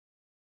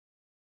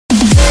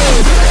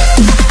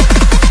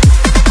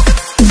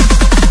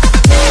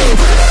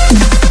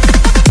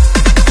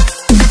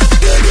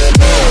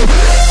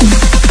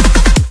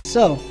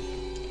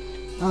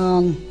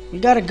We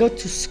gotta go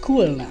to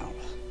school now.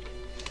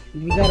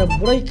 We gotta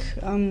break,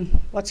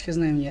 what's his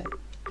name yet?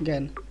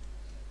 Again.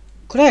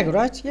 Craig,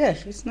 right? Yeah,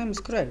 his name is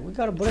Craig. We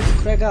gotta break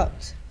Craig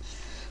out.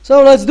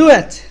 So let's do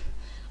it!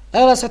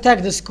 Let us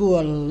attack the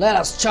school, let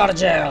us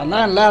charge it, and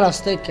then let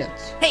us take it.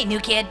 Hey, new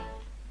kid.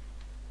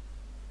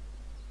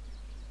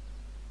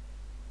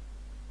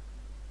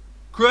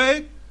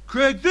 Craig,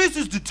 this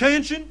is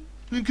detention,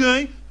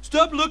 okay?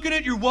 Stop looking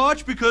at your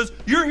watch because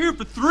you're here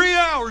for 3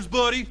 hours,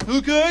 buddy,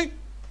 okay?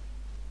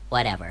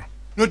 Whatever.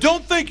 Now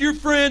don't think your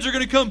friends are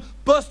gonna come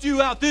bust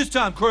you out this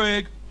time,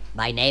 Craig.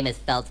 My name is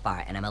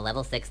Feldspar, and I'm a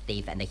level 6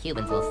 thief, and the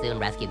humans will soon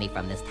rescue me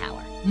from this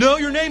tower. No,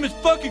 your name is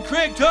fucking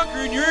Craig Tucker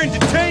and you're in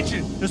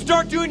detention. Now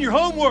start doing your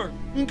homework.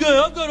 Okay,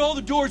 I've got all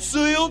the doors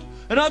sealed,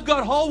 and I've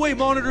got hallway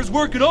monitors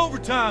working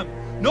overtime.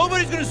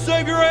 Nobody's gonna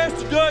save your ass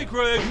today,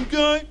 Craig,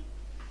 okay?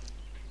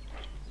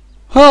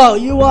 Oh,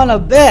 you wanna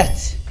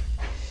bet?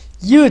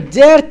 You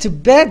dare to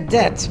bet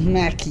that,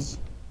 Mackie?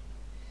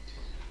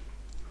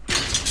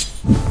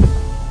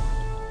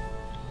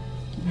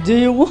 Do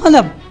you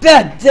wanna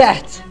bet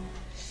that?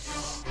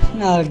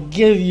 I'll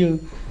give you.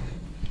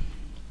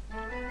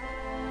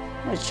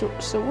 Wait,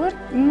 so where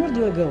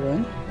do I go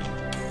in?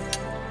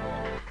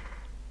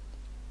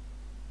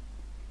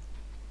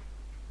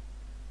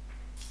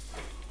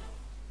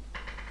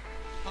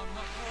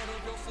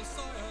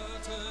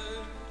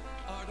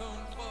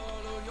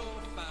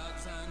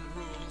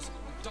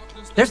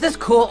 There's this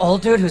cool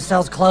old dude who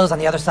sells clothes on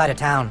the other side of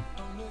town.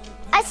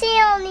 I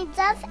see only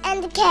Duff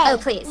and Kay. Oh,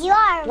 please. You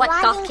are what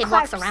rotting goth kid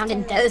walks corpse around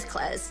in to me. those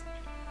clothes?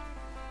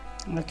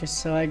 Okay,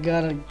 so I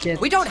gotta get.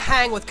 We don't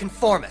hang with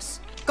conformists.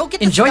 Go get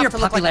the Enjoy stuff your to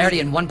look like popularity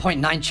me. and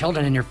 1.9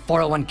 children in your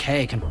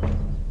 401k.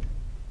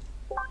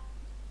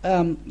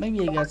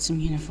 Maybe I got some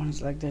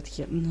uniforms like that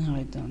here. No,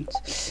 I don't.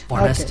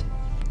 Conformist. Okay.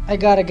 I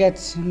gotta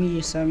get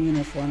me some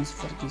uniforms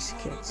for these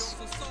kids.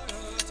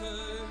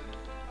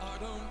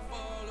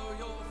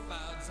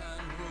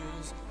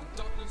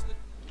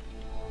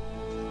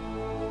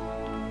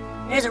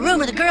 There's a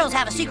rumor the girls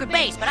have a secret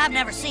base, but I've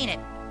never seen it.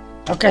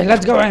 Okay,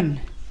 let's go in.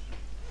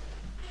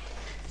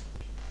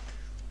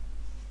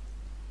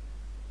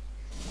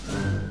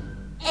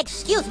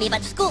 Excuse me,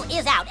 but school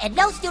is out, and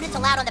no students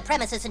allowed on the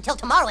premises until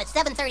tomorrow at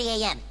 7:30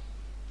 a.m.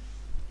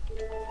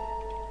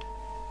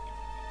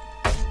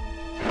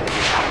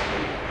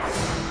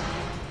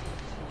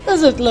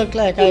 Does it look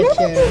like I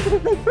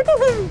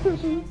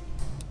care?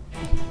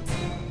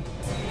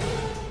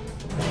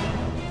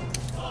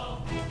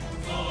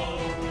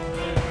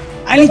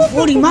 I need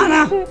 40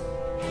 mana!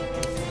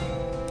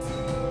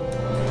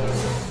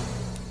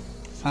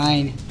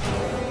 Fine.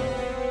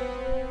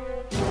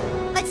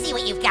 Let's see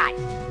what you've got.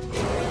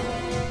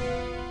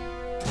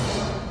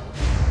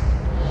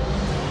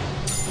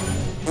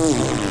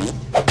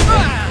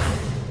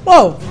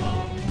 Whoa!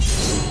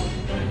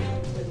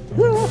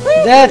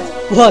 That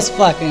was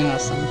fucking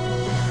awesome.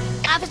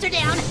 Officer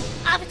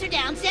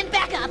down, send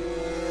backup.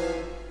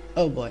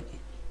 Oh boy.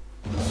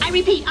 I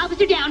repeat,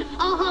 officer down,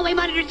 all hallway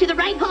monitors to the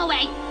right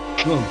hallway.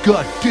 Oh,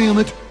 god damn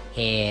it.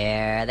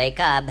 Here they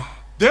come.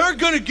 They're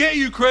gonna get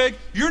you, Craig.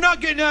 You're not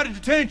getting out of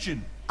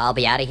detention. I'll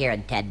be out of here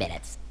in 10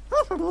 minutes.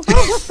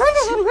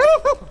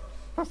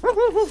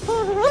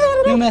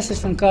 New message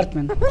from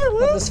Cartman. Not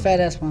this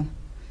fat ass one.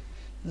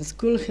 The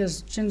school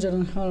has ginger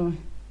in hallway.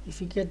 If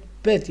you get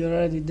bit, you're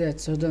already dead,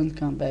 so don't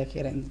come back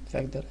here and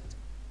infect the rat.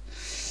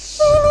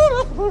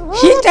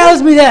 He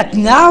tells me that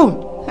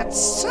now? That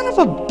son of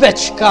a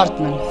bitch,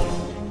 Cartman.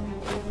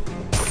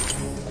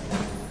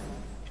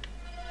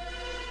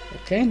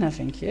 Okay,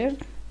 nothing here.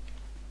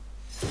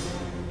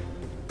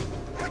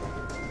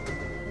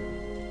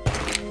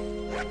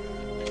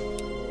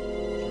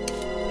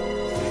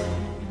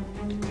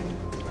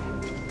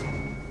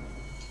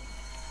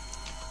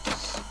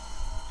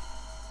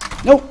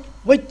 No,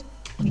 wait.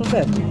 What was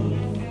that? Nothing.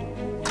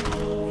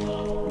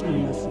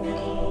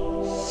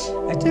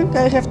 I think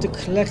I have to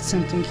collect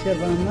something here,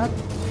 but I'm not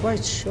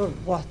quite sure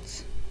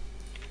what.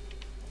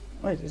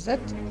 Wait, is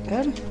that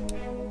there?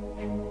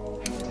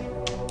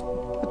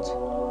 What?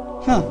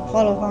 Huh,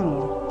 Hall of Honor.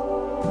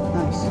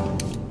 Nice.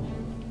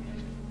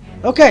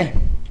 Okay,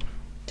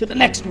 to the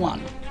next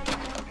one.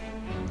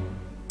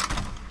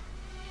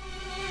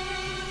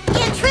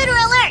 Intruder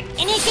alert!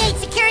 Initiate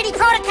security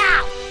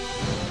protocol!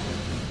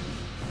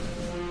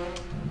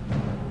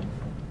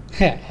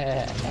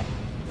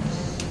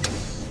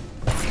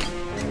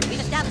 We've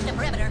established a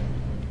perimeter.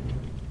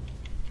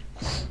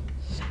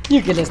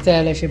 You can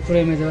establish a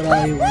perimeter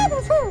all you want.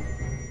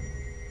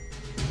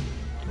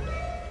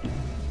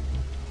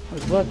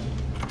 Wait, what?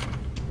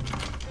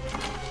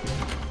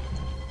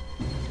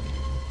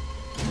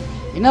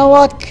 You know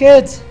what,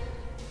 kids?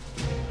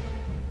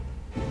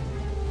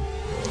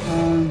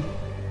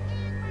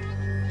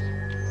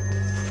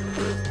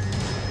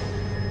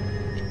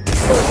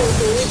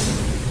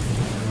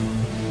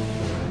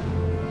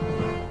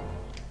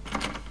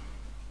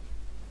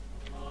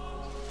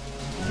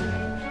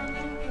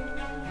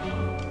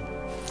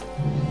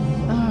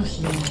 Oh,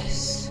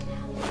 yes.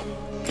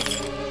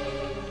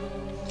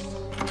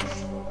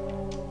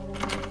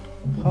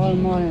 Hall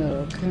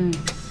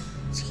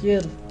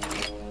here.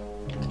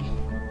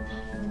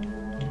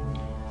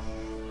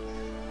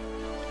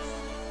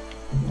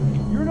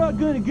 You're not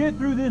gonna get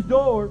through this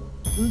door,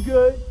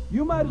 okay?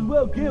 You might as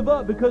well give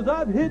up because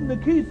I've hidden the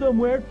key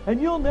somewhere and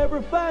you'll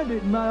never find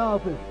it in my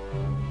office.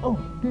 Oh,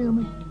 damn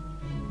it.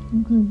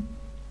 Okay.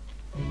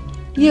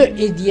 You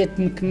idiot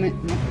McMahon.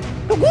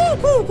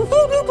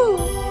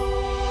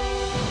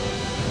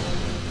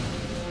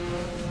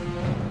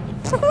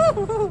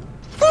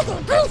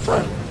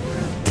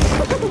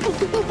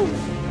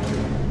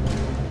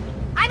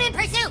 I'm in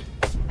pursuit!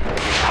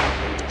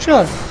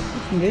 Sure, it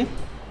can be.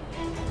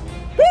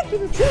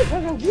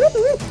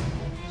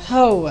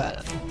 How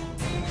well?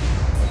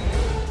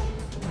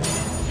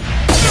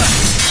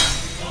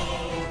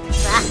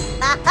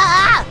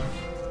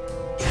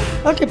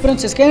 Okay,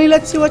 Princess Kenny,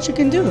 let's see what you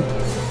can do.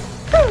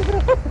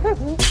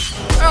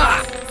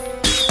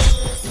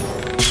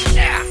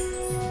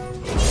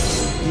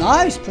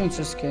 Nice,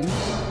 Princess Kenny.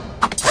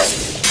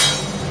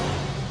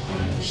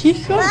 He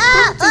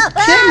got Princess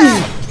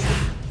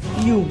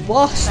Kenny. You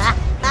bastard.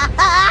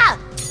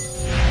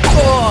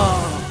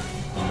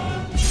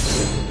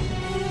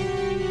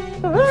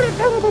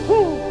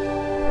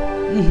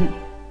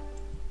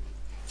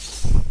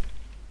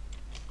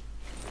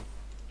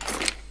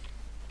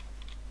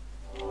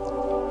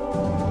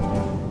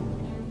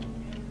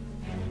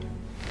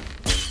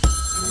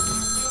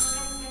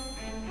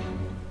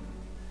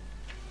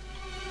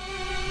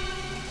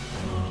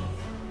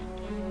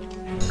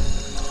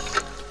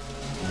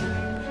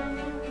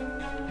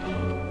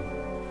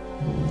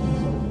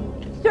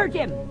 Search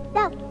him!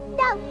 No,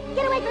 no,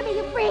 get away from me,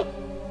 you freak!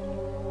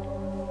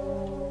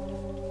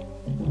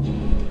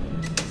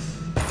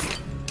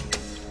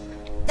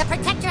 The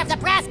protector of the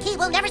brass key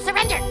will never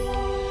surrender!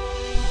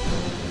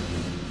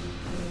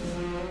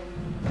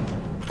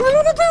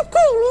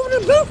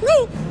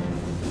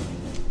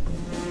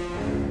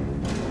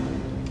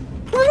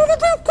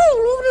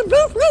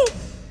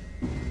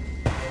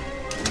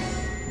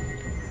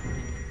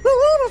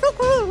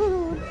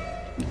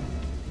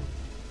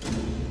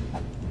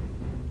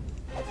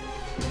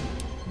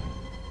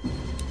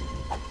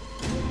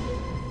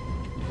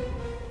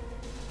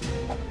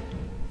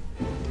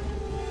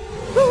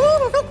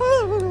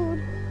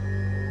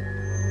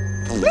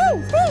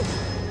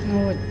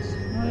 No, it's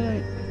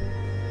alright.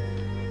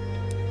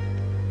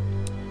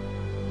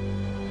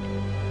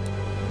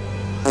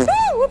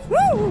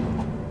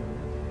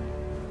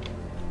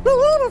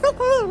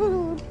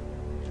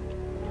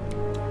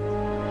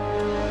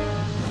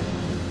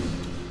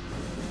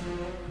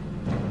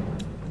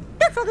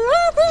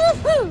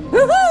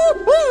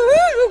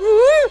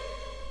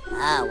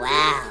 Oh,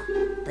 wow.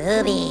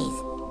 Boobies.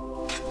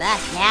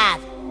 Must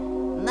have.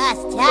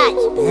 Must touch.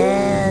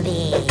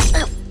 Boobies.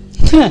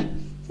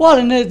 What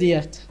an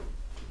idiot.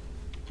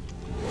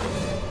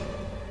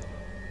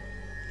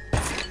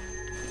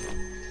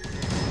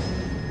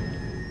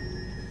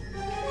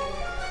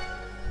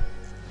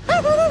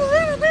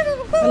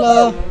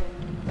 Hello.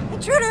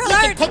 Intruder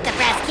alert! You can take the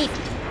brass key.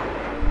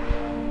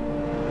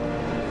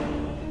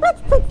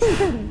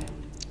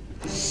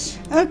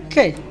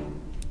 Okay.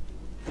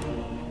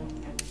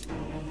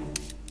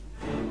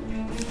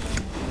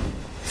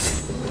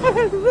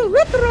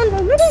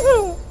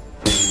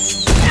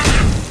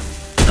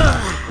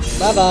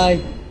 Bye bye.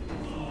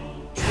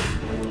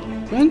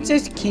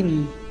 Princess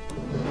Kenny.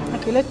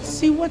 Okay, let's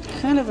see what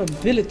kind of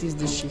abilities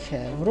does she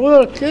have.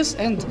 Royal Kiss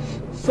and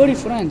 30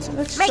 friends.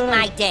 Let's Make try.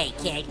 my day,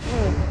 kid.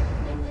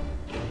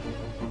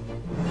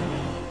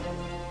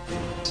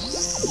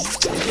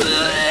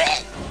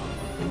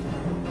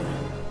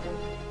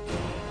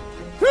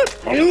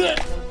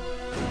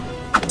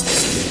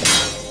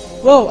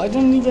 Whoa, I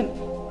don't even.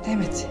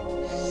 Damn it.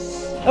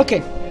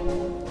 Okay.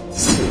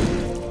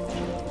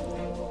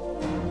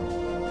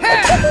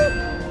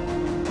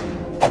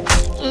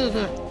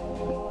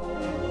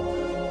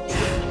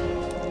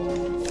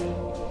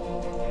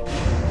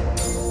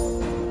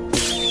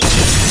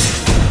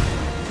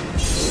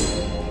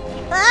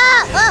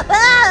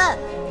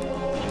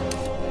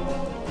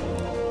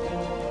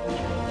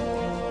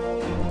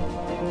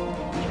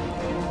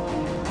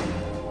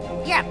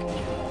 Yep.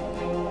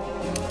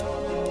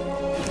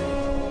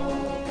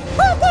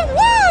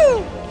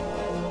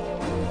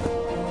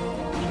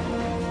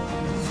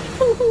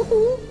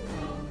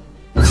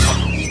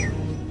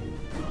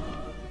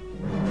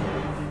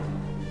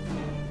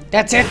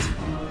 That's it.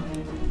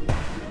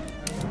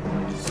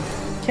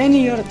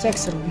 Kenny, your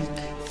attacks are weak.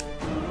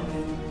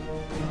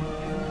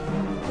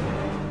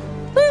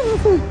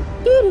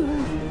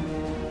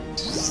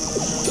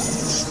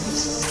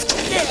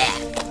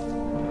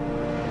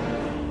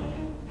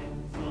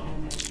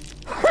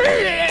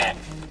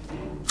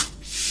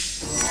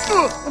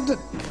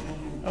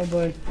 Oh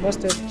boy,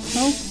 busted.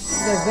 No? You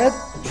guys dead?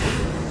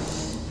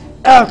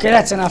 Okay,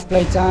 that's enough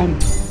playtime.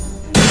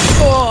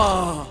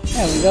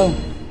 There we go.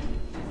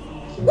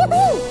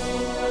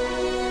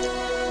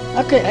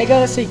 Okay, I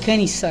gotta say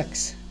Kenny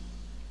sucks.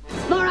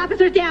 More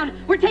officers down!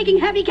 We're taking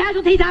heavy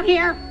casualties out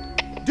here!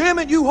 Damn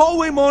it, you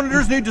hallway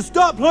monitors need to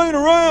stop playing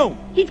around!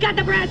 He's got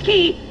the brass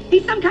key!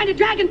 He's some kind of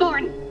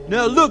dragonborn.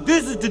 Now look,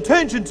 this is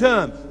detention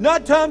time,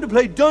 not time to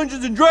play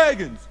Dungeons and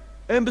Dragons.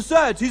 And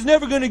besides, he's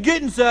never gonna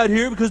get inside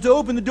here because to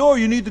open the door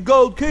you need the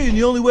gold key, and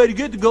the only way to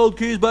get the gold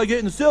key is by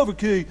getting the silver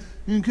key.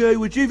 Okay,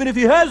 which even if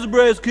he has the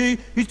brass key,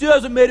 he still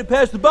hasn't made it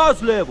past the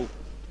boss level.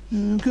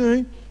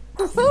 Okay.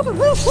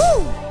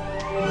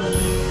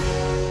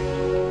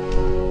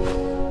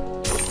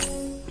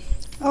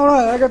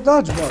 Alright, I got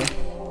dodgeball.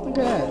 Look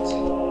at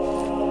that.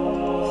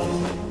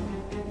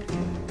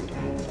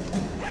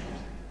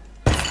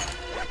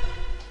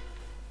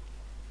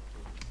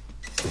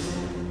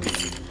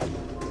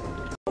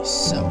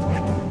 So,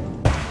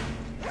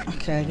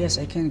 okay, I guess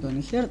I can go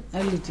in here.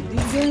 I looted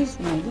these guys.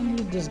 No, I don't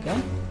loot this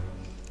guy.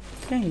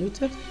 Can you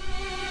loot it?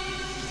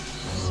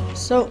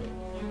 So,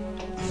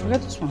 I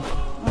forgot this one.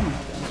 Oh my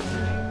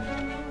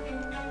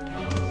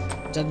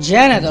god. The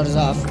janitor's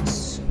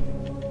office.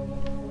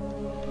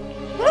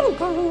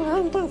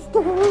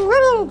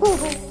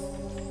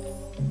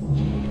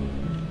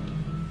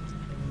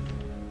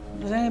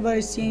 Does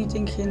anybody see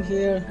anything in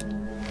here?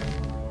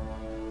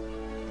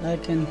 I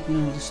can,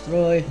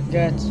 destroy,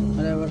 get,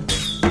 whatever.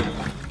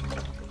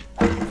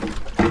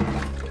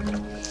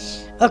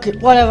 Okay,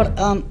 whatever.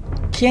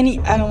 Kenny,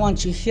 I don't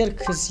want you here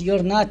because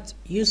you're not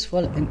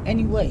useful in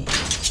any way.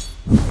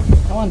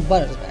 I want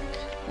Butters back.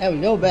 There we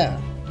go, better.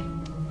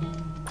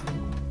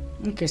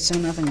 Okay, so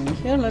nothing in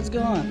here. Let's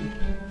go on.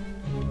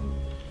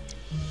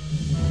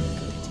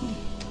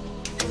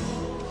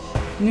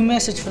 New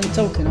message from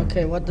Token.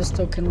 Okay, what does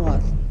Token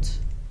want?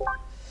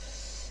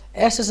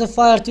 SS of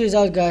Fire 2 is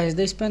out, guys.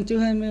 They spent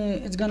 200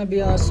 million. It's gonna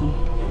be awesome.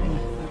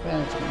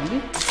 Okay, it's gonna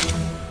be.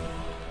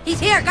 He's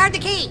here. Guard the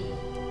key.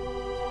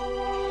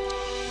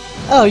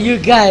 Oh, you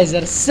guys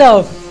are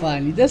so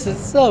funny. This is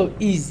so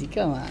easy.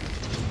 Come on.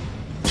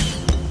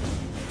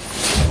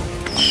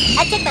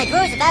 I'd check my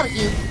drawers if I was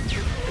you.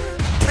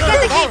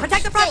 Protect the key.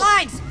 Protect the front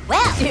lines.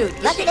 Well, Dude,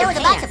 lucky there was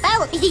a box of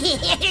fireworks.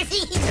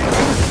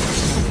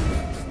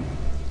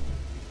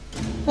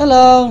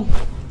 Hello.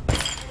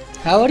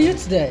 How are you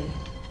today?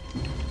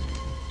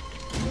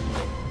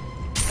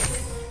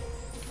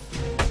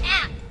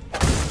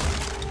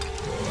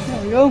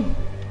 There we go.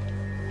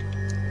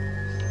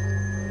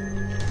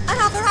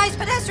 Unauthorized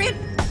pedestrian.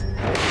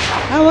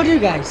 How are you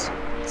guys?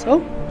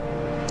 So?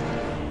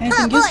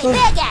 Anything boys, useful?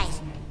 bad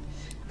guys.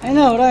 I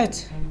know,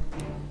 right?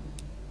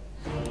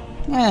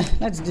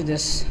 Let's do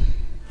this.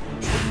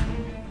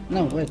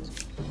 No, wait.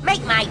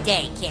 Make my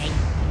day, kid.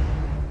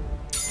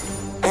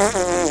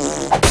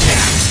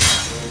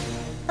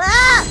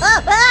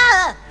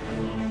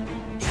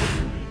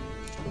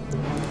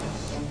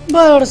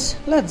 Butters,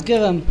 let's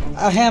give him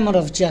a hammer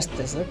of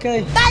justice,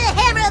 okay? By the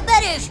hammer of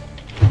Butters.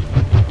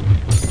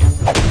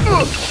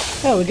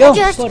 There we go.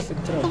 Just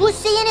Perfect throw. we'll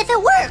seeing if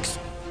it works.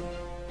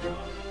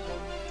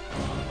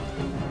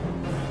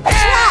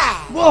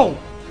 Try. Whoa!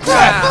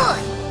 Good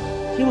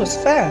boy. He was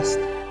fast.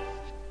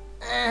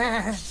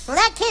 Well,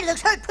 that kid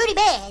looks hurt pretty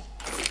bad.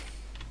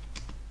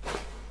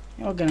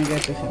 You're gonna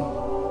get to him.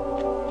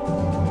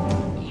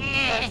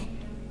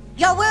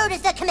 Your word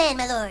is the command,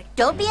 my lord.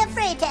 Don't be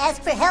afraid to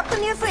ask for help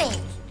from your friends.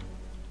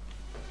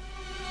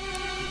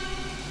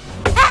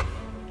 Ah!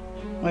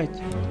 Wait.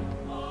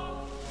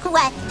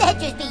 What?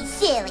 That'd just be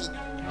silly.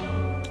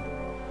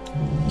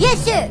 Yes,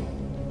 sir.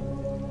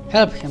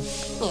 Help him.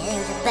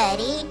 Here's a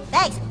buddy.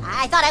 Thanks.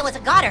 I thought I was a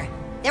goner.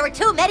 There were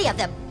too many of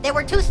them. They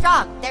were too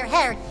strong. Their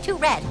hair too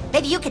red.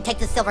 Maybe you can take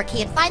the silver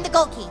key and find the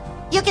gold key.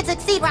 You can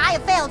succeed where I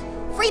have failed.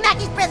 Free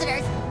Mackey's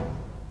prisoners.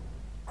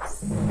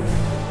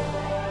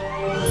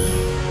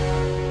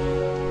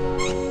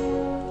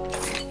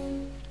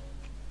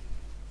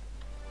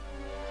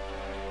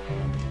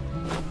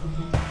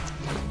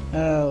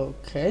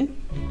 Okay.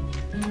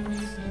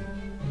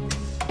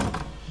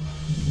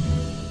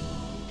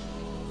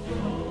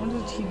 Where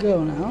did he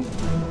go now?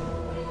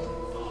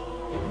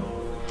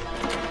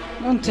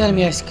 Don't tell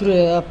me I screwed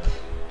it up.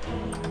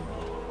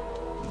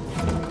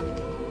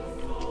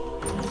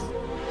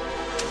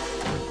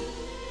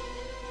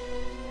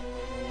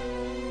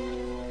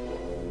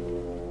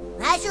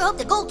 I sure hope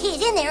the gold key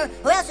is in there,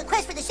 or else the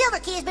quest for the silver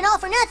key has been all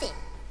for nothing.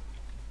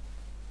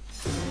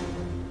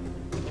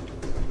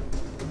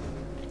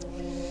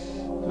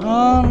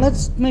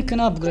 Let's make an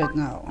upgrade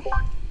now.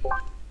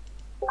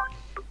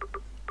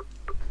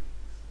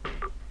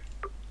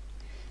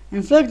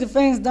 Inflict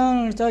defense down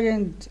on your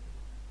target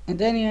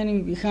and any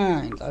enemy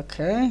behind.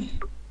 Okay.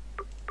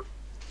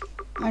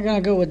 I'm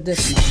gonna go with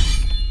this now.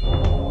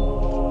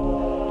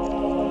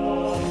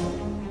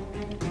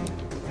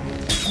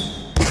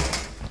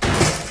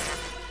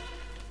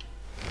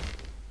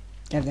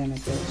 God damn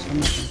it, there was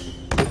nothing.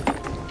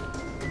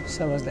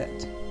 So was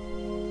that.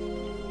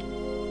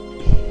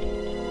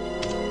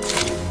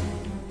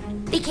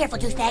 Be careful,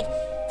 douchebag.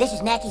 This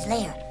is Mackey's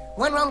lair.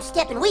 One wrong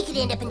step and we could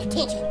end up in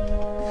detention.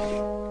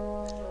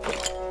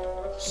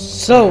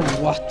 So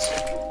what?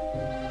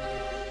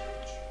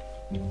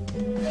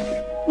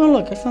 Oh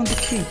look, I found the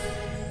key.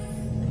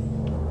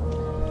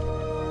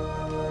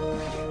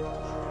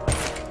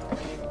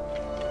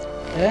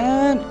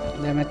 And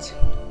damn it,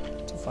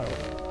 too far away.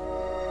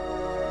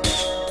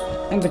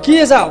 And the key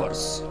is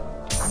ours.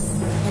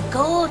 The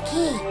gold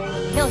key.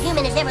 No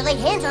human has ever laid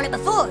hands on it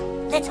before.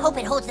 Let's hope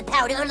it holds the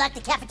power to unlock the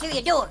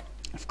cafeteria door.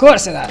 Of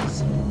course it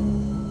does.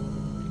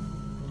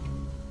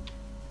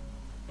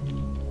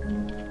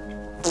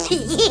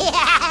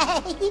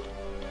 Yeah!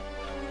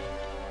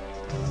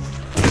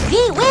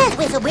 Gee whiz,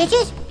 Whistle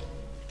Bridges!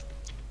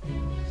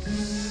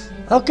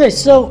 Okay,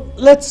 so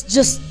let's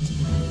just...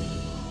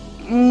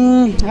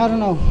 I don't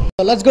know.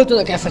 So let's go to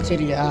the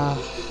cafeteria.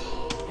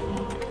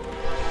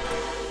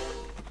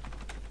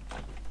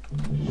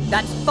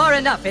 That's far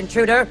enough,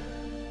 intruder.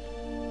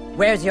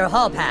 Where's your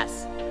hall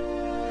pass?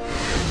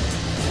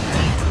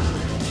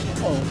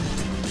 Oh.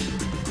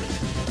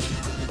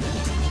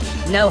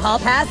 No hall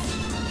pass?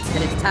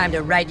 Then it's time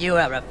to write you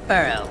a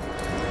referral.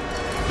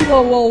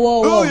 Whoa, whoa, whoa,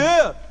 whoa. Oh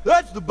yeah,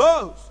 that's the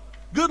boss.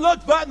 Good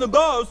luck fighting the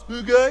boss,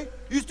 okay?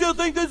 You still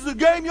think this is a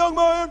game, young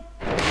man?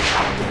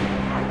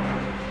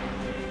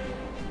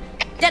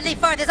 Deadly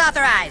Fourth is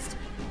authorized!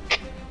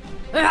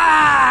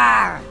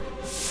 Arrgh!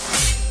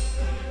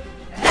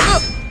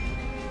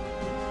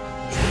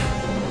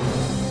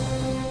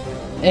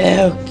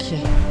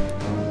 Okay.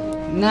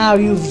 Now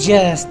you've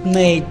just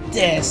made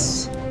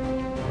this.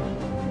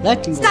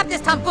 Let him go. Stop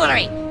this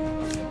tomfoolery!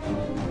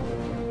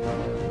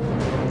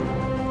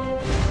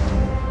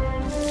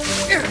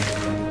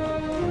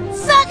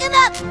 Suck him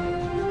up!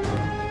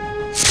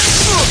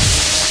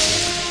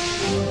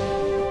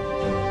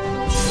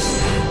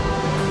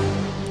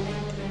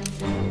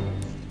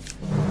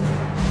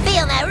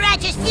 Feel my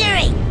righteous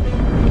fury!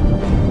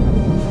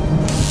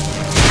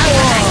 I'll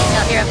remind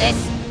yourself here of this.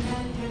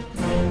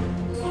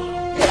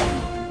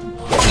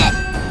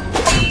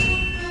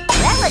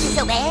 That wasn't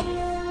so bad.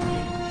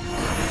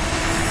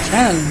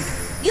 Channeling.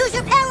 Use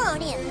your power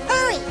on him.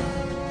 Hurry!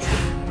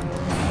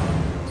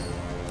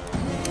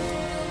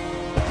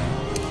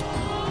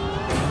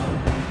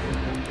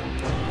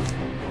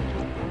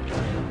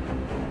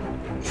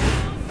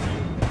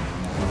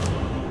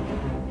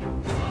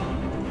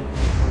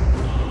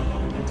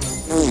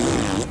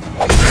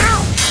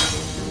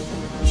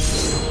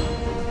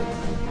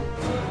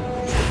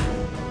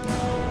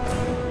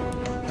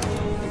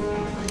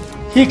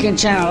 He can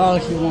channel all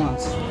he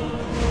wants.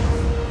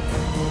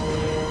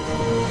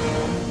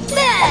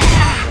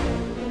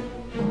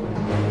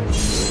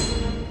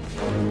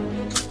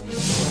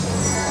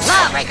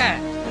 Lawbreaker!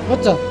 What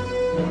the?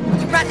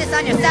 You brought this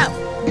on yourself!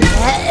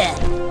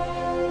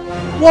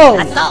 Whoa!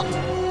 Assault!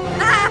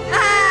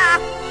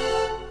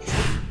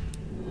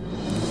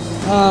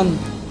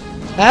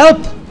 Help!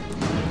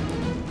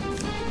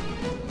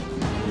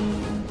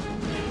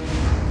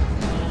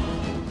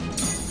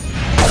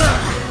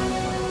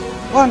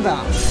 One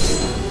down.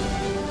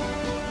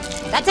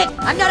 That's it!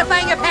 I'm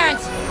notifying your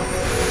parents!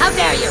 How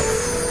dare you!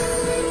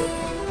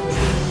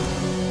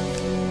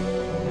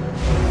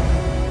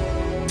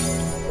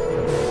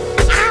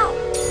 Ow!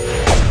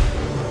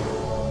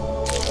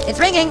 It's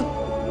ringing!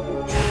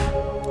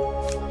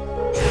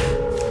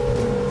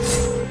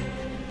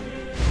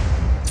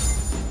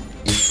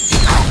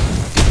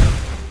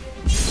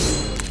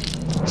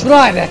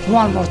 Try that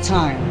one more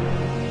time.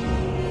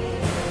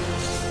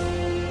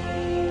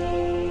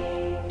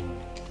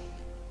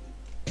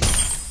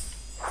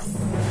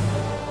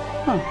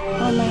 Huh,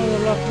 how many are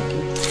locked?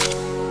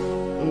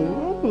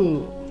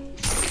 Ooh.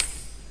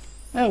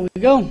 There we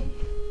go.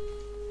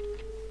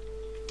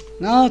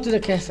 Now to the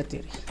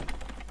cafeteria.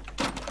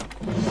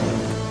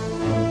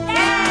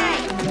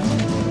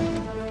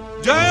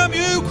 Damn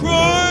you,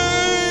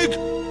 Craig!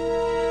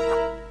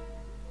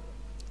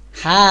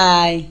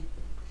 Hi.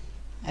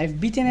 I've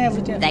beaten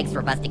everything. Thanks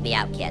for busting me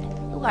out, kid.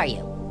 Who are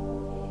you?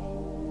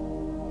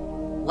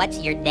 What's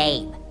your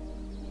name?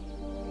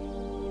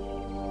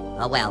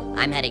 Oh well,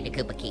 I'm heading to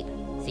Koopa Keep.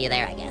 See you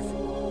there, I guess.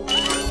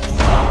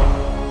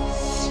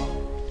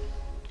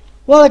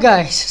 Well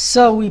guys,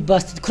 so we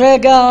busted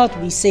Craig out,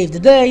 we saved the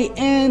day,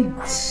 and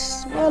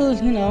well,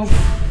 you know,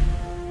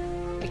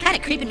 You're kinda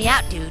creeping me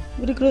out, dude.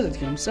 we recruited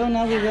him. So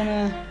now we're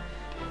gonna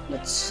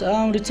let's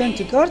return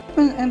to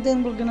Cartman, and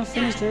then we're gonna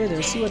finish the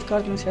video, see what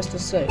Cartman has to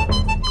say.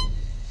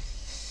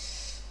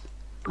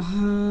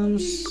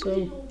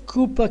 So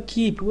Koopa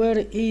Keep, where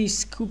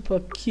is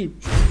Koopa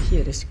Keep?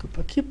 Here is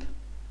Koopa Keep.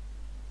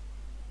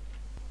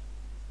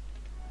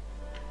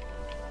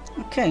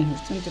 Okay,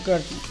 return to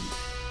Cartman.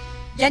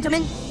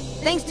 Gentlemen,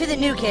 thanks to the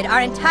new kid,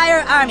 our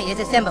entire army is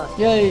assembled.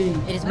 Yay!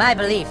 It is my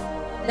belief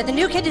that the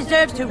new kid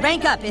deserves to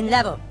rank up in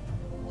level.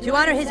 To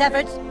honor his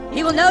efforts,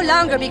 he will no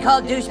longer be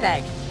called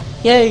douchebag.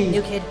 Yay!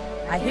 New kid,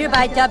 I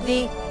hereby dub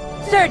thee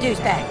Sir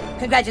Douchebag.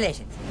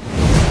 Congratulations.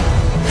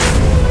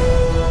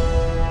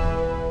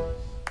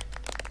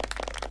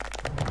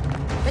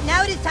 But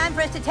now it is time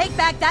for us to take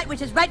back that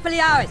which is rightfully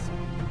ours.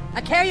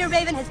 A carrier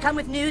raven has come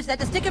with news that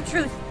the Stick of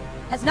Truth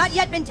has not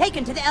yet been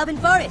taken to the Elven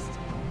Forest.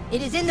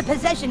 It is in the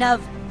possession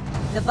of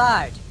the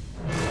Bard.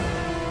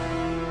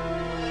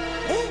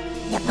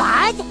 The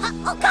Bard?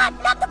 Oh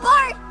god, not the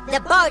Bard! The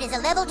Bard is a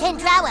level 10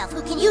 drow elf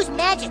who can use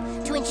magic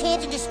to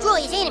enchant and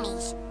destroy his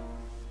enemies.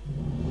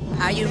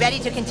 Are you ready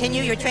to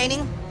continue your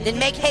training? Then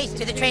make haste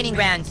to the training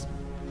grounds.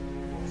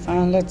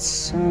 Fine,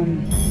 let's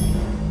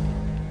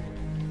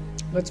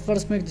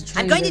first make the train.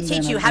 I'm going to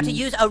teach you how to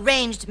use a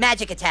ranged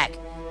magic attack.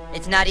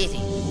 It's not easy,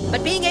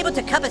 but being able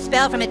to cup a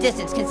spell from a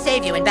distance can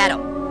save you in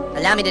battle.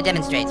 Allow me to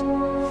demonstrate.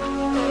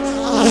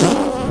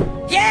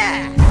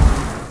 Yeah!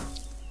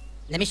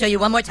 Let me show you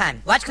one more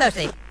time. Watch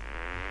closely.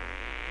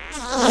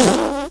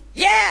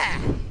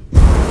 Yeah!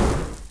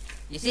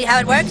 You see how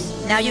it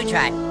works? Now you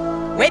try.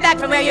 Way back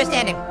from where you're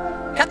standing.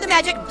 Cup the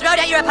magic, throw it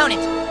at your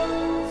opponent.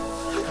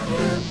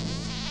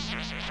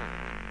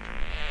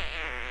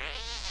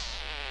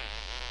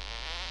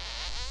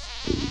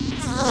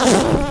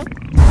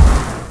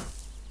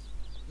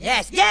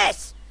 Yes,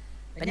 yes!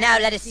 But now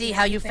let us see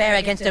how you fare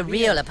against a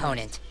real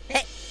opponent.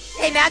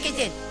 Hey,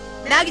 Malkinson!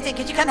 Malkinson,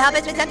 could you come help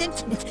us with something?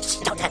 Shh,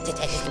 don't touch this,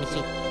 just give me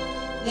sweet.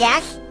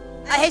 Yes?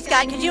 Hey,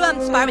 Scott, could you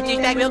spar with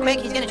Douchebag real quick?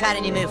 He's gonna try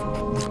a new move.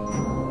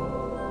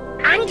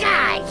 On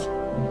guard!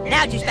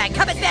 Now, Douchebag,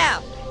 cup a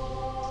spell!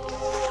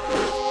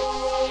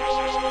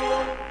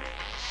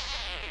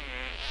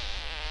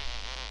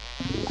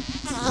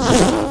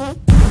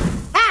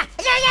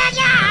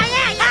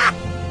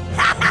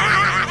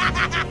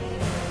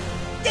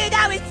 Dude,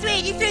 that was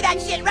sweet! You threw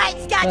that shit right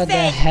in Scott's What the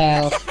face!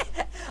 hell?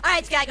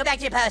 Alright, Scott, go back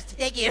to your post.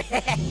 Thank you.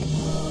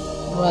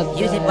 What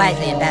Use the it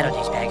wisely in battle,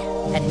 Douchebag,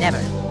 and never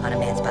on a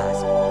man's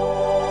paws.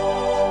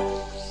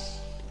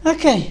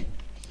 Okay.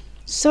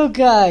 So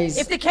guys,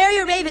 If the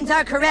carrier ravens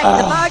are correct,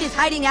 the bard is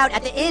hiding out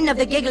at the Inn of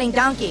the Giggling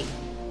Donkey.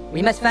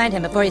 We must find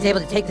him before he's able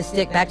to take the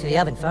stick back to the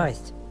Elven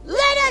Forest.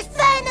 Let us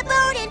find the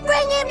bard and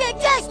bring him to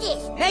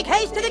justice! Make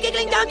haste to the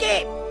Giggling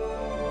Donkey!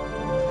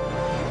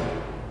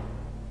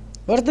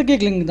 where's the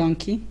giggling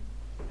donkey?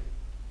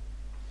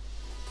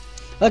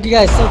 Okay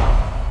guys, so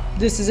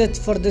this is it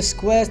for this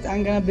quest.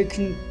 I'm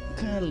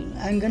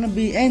gonna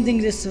be ending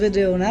this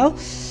video now,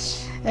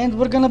 and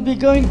we're gonna be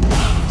going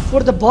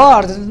for the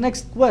bard in the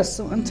next quest.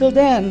 So until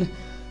then,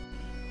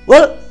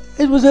 well,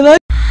 it was a